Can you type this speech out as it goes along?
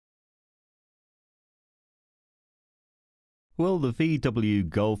Well, the VW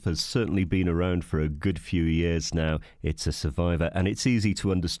Golf has certainly been around for a good few years now. It's a survivor, and it's easy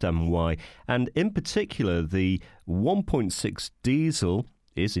to understand why. And in particular, the 1.6 diesel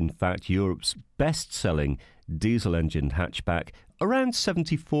is in fact Europe's best-selling diesel-engined hatchback. Around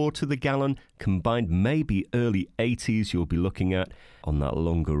 74 to the gallon, combined maybe early 80s you'll be looking at on that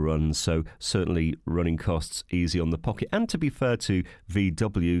longer run. So certainly running costs easy on the pocket. And to be fair to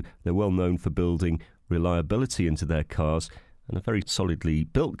VW, they're well known for building reliability into their cars. And a very solidly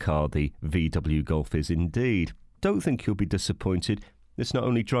built car, the VW Golf is indeed. Don't think you'll be disappointed. This not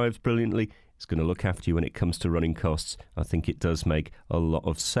only drives brilliantly, it's going to look after you when it comes to running costs. I think it does make a lot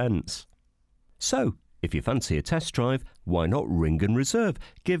of sense. So, if you fancy a test drive, why not ring and reserve?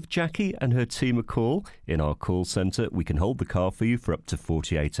 Give Jackie and her team a call. In our call centre, we can hold the car for you for up to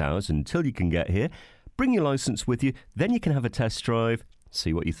 48 hours until you can get here. Bring your licence with you, then you can have a test drive,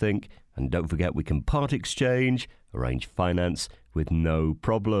 see what you think. And don't forget, we can part exchange, arrange finance with no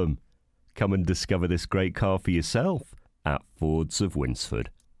problem. Come and discover this great car for yourself at Fords of Winsford.